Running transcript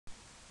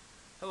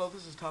Hello,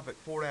 this is topic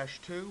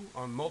 4-2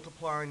 on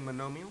multiplying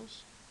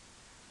monomials.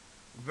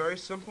 Very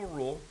simple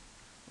rule.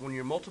 When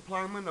you're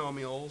multiplying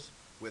monomials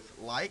with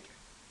like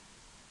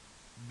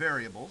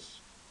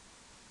variables,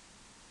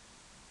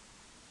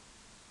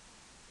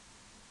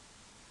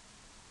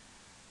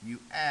 you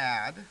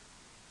add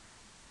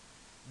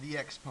the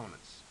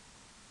exponents.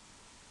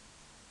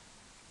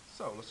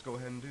 So let's go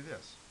ahead and do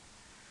this.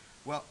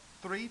 Well,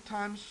 3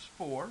 times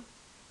 4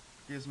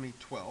 gives me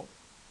 12.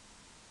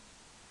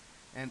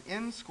 And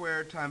n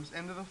squared times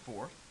n to the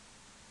fourth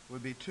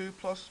would be 2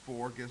 plus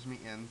 4 gives me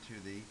n to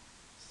the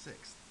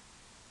sixth.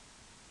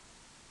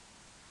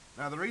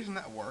 Now the reason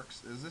that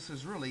works is this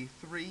is really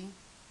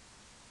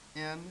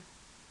 3n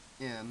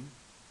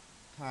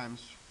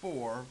times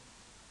 4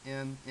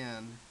 n.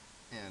 And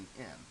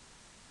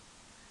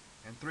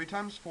 3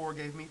 times 4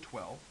 gave me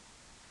 12.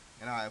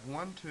 And I have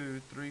 1,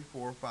 2, 3,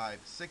 4, 5,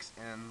 6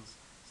 n's,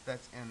 so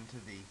that's n to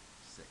the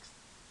sixth.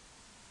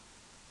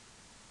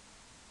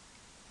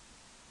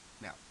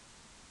 Now,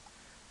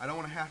 I don't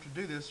want to have to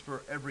do this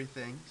for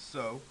everything,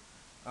 so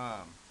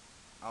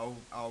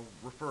I'll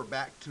refer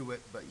back to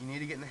it, but you need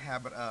to get in the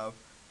habit of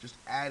just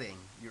adding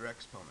your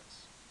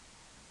exponents.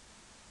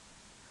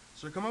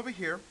 So come over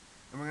here,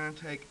 and we're going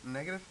to take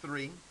negative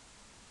 3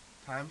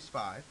 times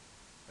 5.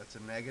 That's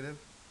a negative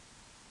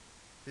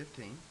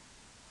 15.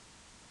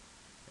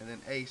 And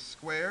then a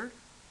squared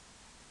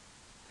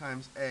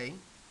times a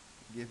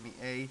give me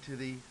a to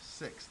the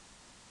sixth.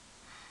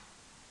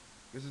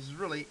 Because this is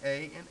really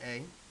a, and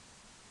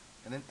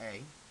then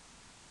a.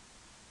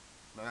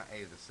 No, not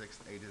a to the sixth,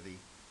 a to the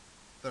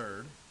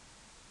third.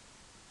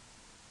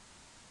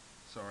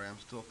 Sorry, I'm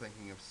still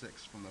thinking of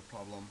 6 from the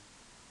problem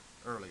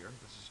earlier.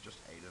 This is just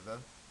a to the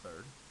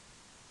third.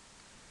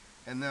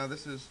 And now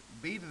this is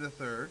b to the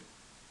third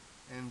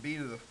and b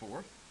to the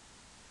fourth.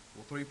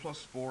 Well, 3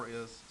 plus 4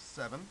 is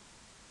 7.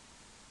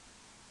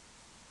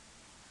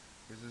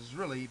 This is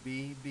really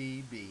b,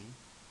 b, b,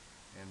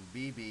 and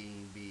b, b,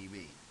 b,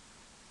 b,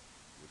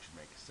 which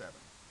would make 7.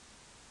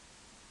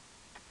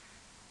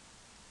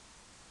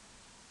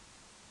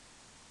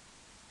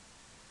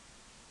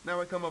 Now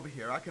we come over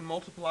here. I can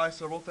multiply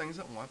several things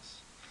at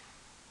once.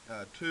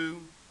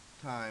 2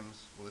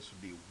 times, well, this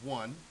would be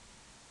 1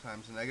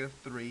 times a negative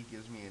 3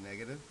 gives me a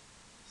negative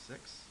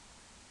 6.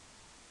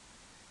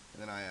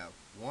 And then I have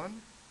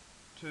 1,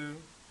 2,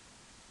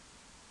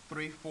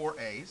 3, 4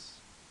 a's.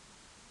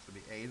 So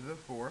it'll be a to the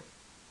fourth.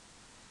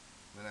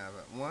 Then I have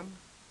 1,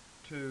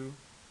 2,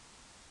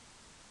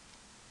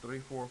 3,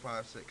 4,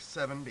 5, 6,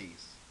 7 b's.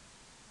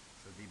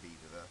 So it'd be b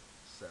to the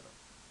seventh.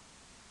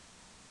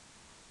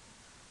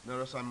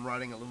 Notice I'm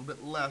writing a little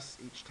bit less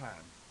each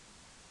time.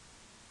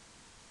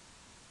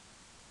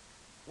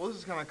 Well, this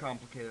is kind of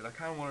complicated. I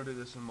kind of want to do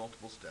this in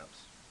multiple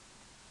steps.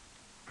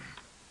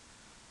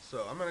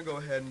 So I'm going to go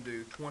ahead and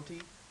do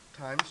 20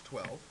 times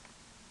 12.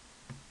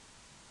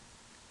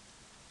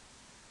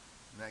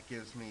 And that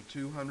gives me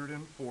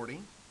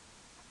 240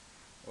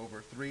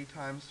 over 3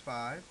 times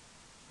 5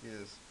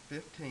 is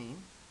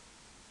 15.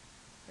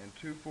 And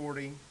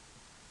 240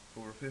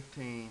 over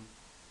 15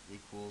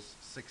 equals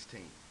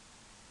 16.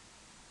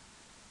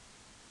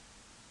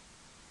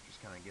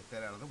 Just kind of get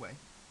that out of the way.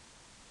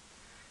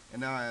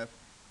 And now I have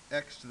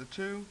x to the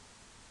 2,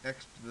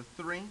 x to the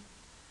 3.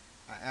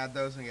 I add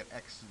those and I get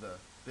x to the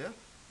fifth.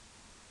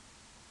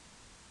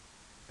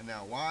 And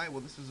now y, well,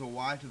 this is a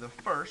y to the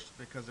first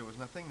because there was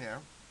nothing there.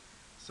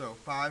 So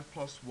 5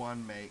 plus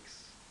 1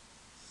 makes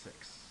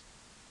 6.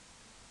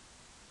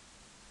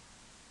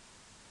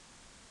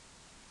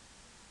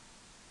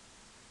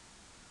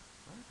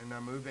 Right, and now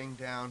moving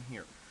down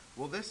here.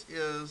 Well, this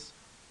is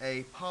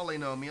a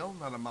polynomial,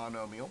 not a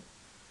monomial.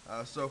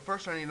 So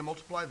first I need to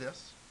multiply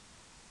this,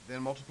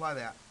 then multiply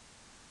that,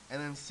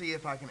 and then see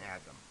if I can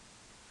add them.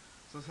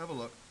 So let's have a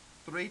look.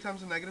 3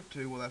 times a negative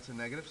 2, well, that's a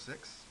negative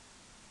 6.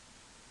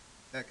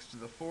 X to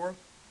the fourth,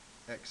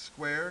 x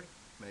squared,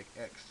 make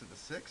x to the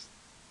sixth.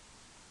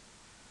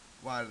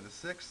 Y to the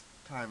sixth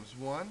times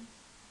 1,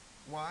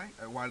 y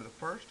to the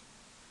first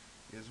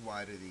is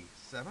y to the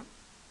seventh.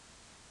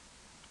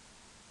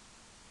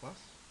 Plus.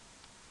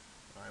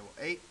 All right, well,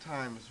 8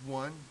 times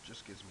 1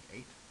 just gives me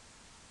 8.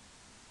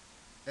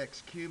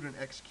 X cubed and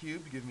x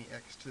cubed give me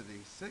x to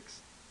the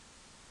sixth.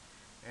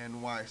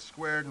 And y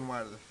squared and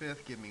y to the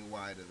fifth give me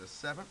y to the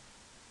seventh.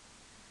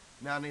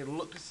 Now I need to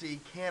look to see,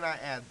 can I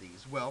add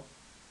these? Well,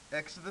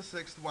 x to the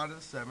sixth, y to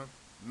the seventh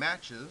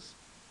matches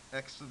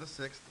x to the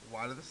sixth,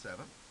 y to the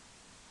seventh.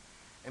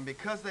 And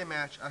because they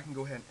match, I can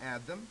go ahead and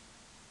add them.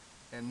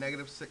 And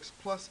negative 6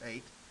 plus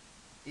 8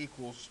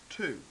 equals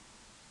 2.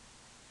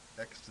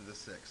 X to the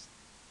sixth,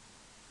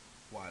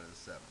 y to the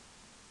seventh.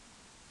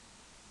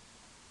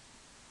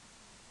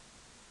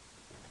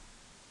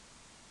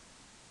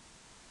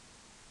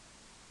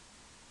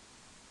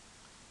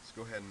 Let's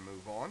go ahead and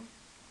move on.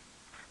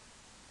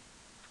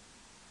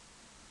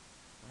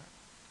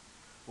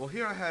 Well,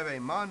 here I have a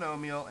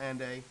monomial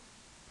and a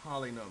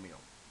polynomial.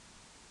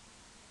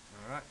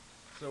 All right.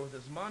 So with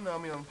this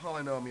monomial and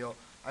polynomial,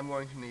 I'm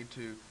going to need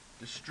to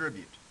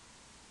distribute.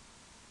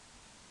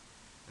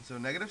 And so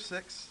negative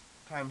 6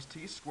 times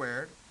t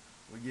squared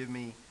would give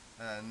me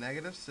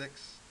negative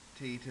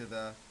 6t to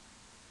the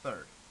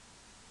third.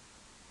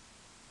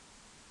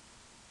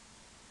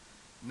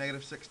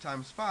 Negative 6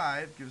 times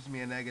 5 gives me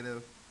a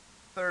negative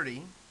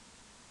 30.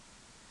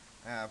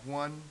 I have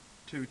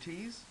 2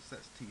 t's, so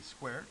that's t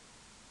squared.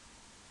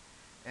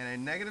 And a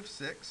negative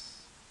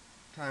 6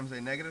 times a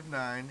negative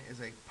 9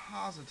 is a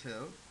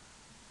positive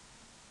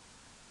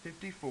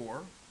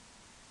 54.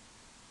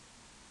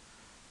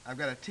 I've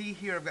got a t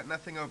here, I've got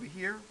nothing over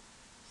here,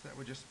 so that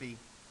would just be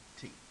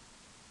t.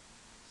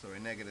 So a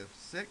negative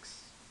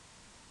 6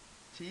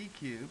 t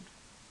cubed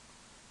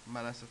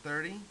minus a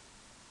 30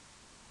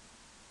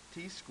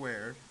 t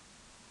squared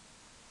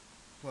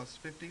plus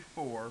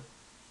 54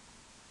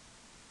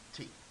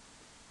 t.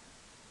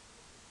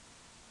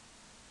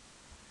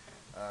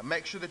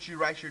 Make sure that you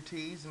write your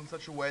t's in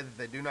such a way that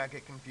they do not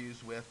get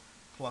confused with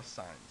plus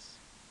signs.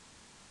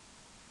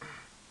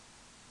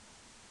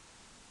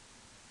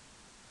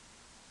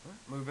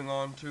 Moving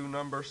on to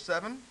number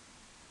 7.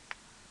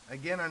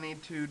 Again, I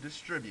need to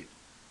distribute.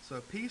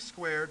 So p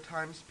squared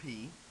times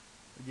p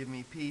would give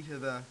me p to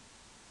the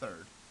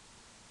third.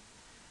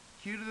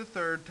 Q to the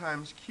third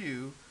times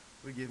q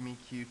would give me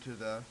q to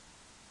the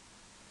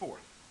fourth.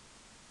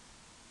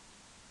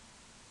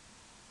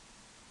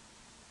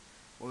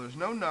 Well, there's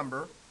no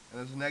number, and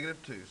there's a negative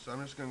 2, so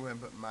I'm just going to go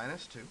ahead and put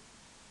minus 2,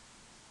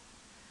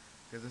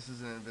 because this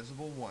is an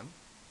invisible 1.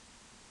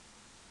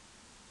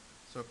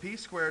 So p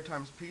squared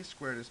times p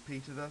squared is p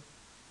to the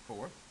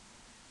fourth,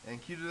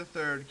 and q to the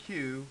third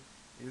q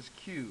is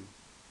q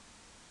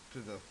to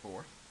the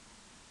fourth.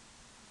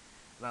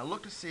 And I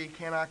look to see,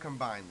 can I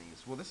combine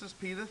these? Well, this is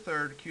p to the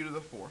third q to the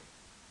fourth.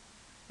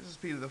 This is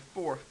p to the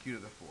fourth q to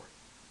the fourth.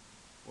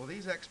 Well,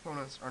 these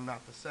exponents are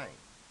not the same.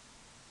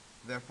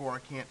 Therefore, I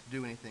can't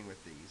do anything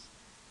with these.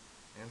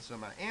 And so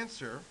my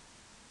answer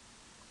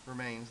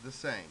remains the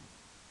same.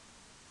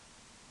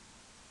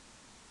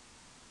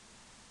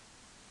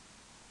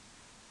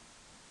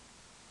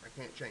 I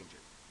can't change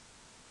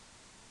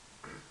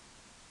it.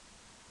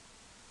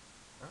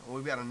 Well,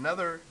 we've got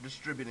another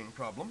distributing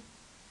problem.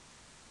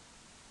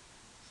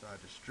 So I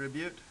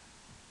distribute.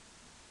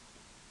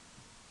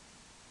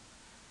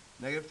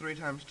 Negative 3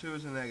 times 2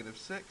 is a negative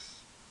 6.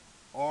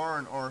 R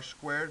and r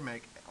squared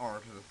make r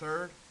to the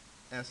third.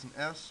 S and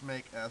s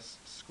make s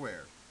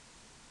squared.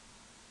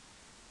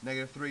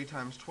 Negative 3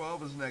 times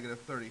 12 is negative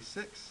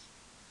 36.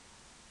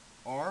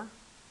 R,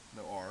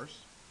 no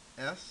r's.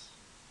 S,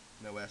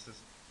 no s's.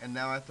 And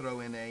now I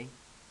throw in a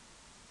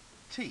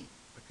t,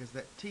 because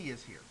that t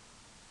is here.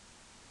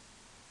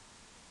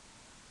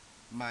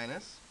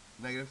 Minus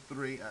negative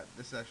 3,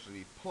 this actually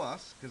be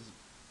plus, because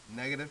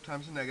negative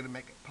times a negative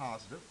make it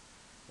positive.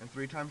 And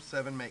 3 times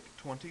 7 make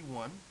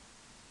 21.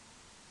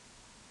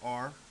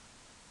 R,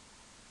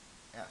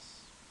 S.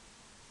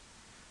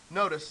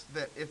 Notice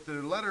that if the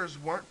letters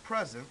weren't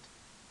present,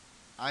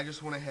 I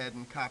just went ahead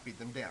and copied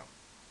them down.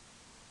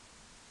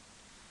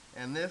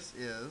 And this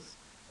is,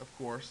 of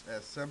course,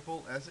 as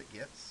simple as it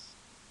gets.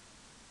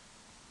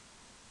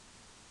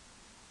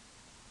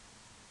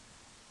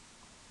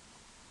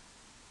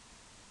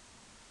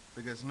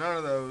 Because none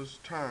of those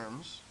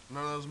terms,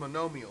 none of those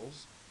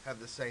monomials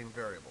have the same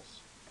variables.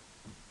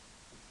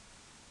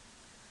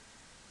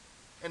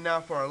 And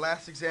now for our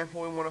last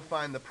example, we want to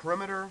find the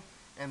perimeter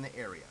and the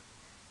area.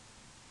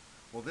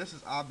 Well, this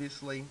is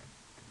obviously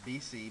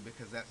BC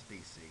because that's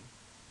BC.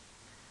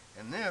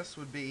 And this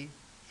would be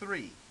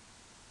 3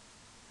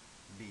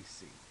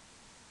 BC.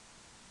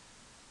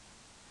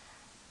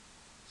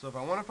 So if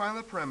I want to find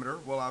the perimeter,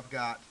 well, I've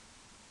got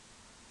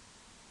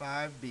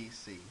 5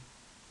 BC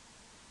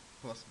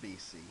plus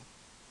BC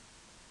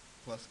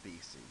plus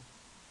BC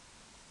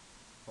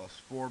plus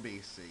 4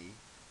 BC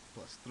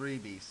plus 3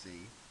 BC.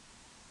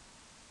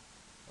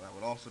 Well, that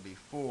would also be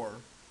 4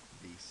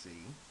 BC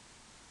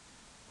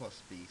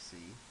plus BC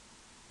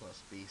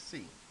plus BC.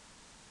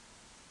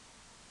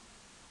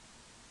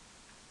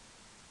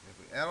 If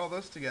we add all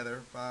those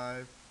together,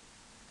 5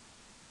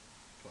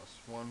 plus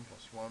 1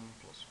 plus 1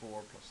 plus 4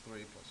 plus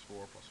 3 plus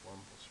 4 plus 1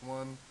 plus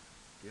 1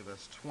 give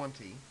us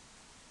 20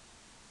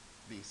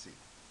 BC.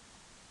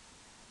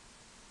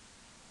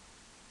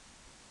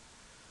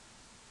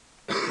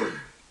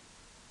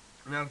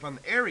 Now to find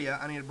the area,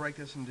 I need to break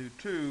this into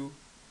 2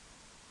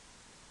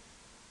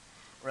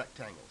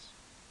 rectangles.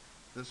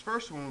 This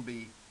first one will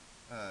be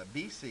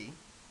BC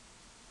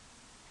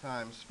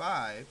times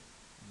 5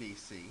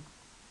 BC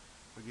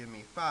will give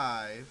me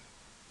 5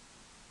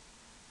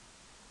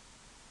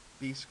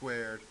 B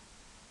squared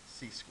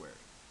C squared.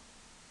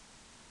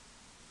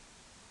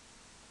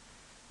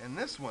 And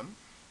this one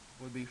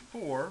would be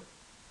 4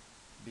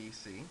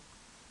 BC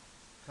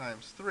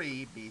times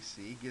 3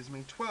 BC gives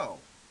me 12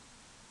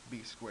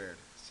 B squared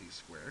C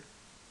squared.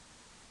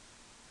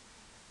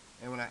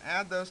 And when I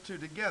add those two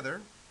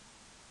together,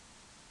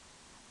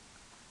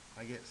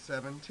 I get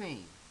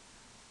 17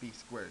 B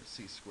squared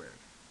C squared.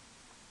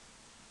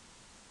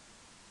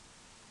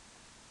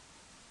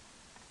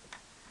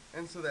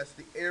 And so that's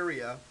the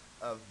area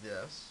of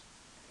this,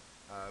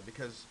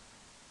 because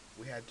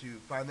We had to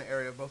find the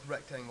area of both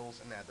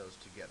rectangles and add those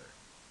together.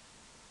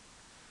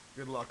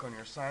 Good luck on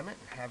your assignment,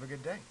 and have a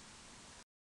good day.